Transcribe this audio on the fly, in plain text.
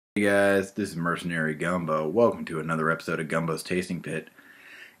Hey guys, this is Mercenary Gumbo. Welcome to another episode of Gumbo's Tasting Pit.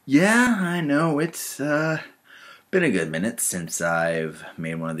 Yeah, I know it's been a good minute since I've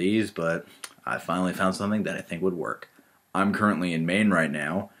made one of these, but I finally found something that I think would work. I'm currently in Maine right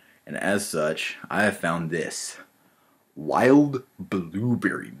now, and as such, I have found this wild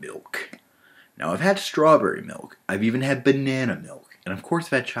blueberry milk. Now, I've had strawberry milk, I've even had banana milk, and of course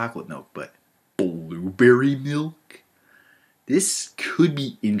I've had chocolate milk, but blueberry milk? This could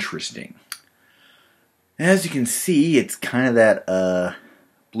be interesting. As you can see, it's kind of that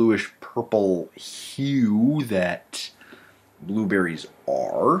bluish purple hue that blueberries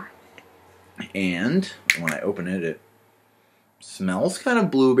are. And when I open it, it smells kind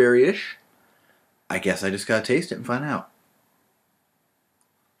of blueberry-ish. I guess I just gotta taste it and find out.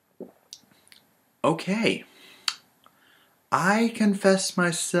 Okay. I confess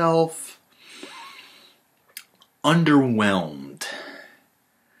myself underwhelmed.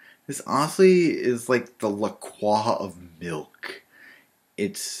 This honestly is like the La Croix of milk.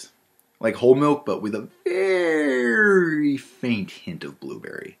 It's like whole milk, but with a very faint hint of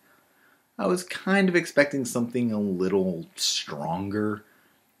blueberry. I was kind of expecting something a little stronger.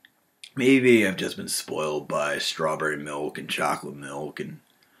 Maybe I've just been spoiled by strawberry milk and chocolate milk and,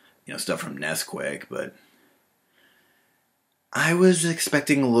 stuff from Nesquik, but I was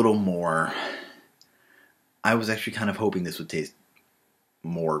expecting a little more. I was actually kind of hoping this would taste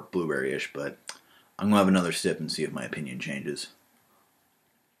more blueberry-ish, but I'm going to have another sip and see if my opinion changes.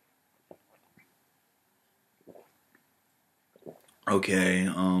 Okay,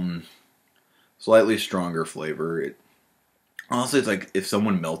 slightly stronger flavor. Honestly, it's like if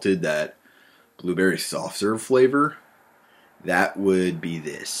someone melted that blueberry soft serve flavor, that would be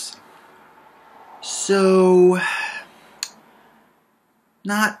this. So,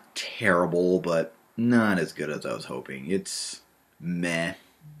 not terrible, but not as good as I was hoping. It's meh.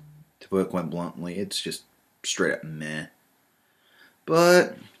 To put it quite bluntly, it's just straight up meh.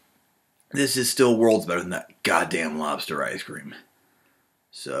 But this is still worlds better than that goddamn lobster ice cream.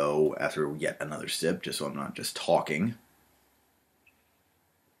 So, after we get another sip, just so I'm not just talking,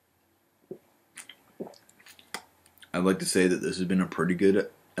 I'd like to say that this has been a pretty good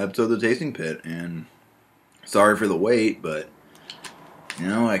episode of the Tasting Pit, and sorry for the wait, but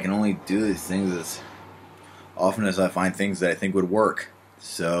I can only do these things as often as I find things that I think would work.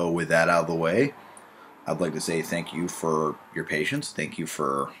 So with that out of the way, I'd like to say thank you for your patience. Thank you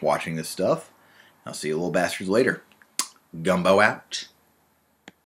for watching this stuff. I'll see you little bastards later. Gumbo out.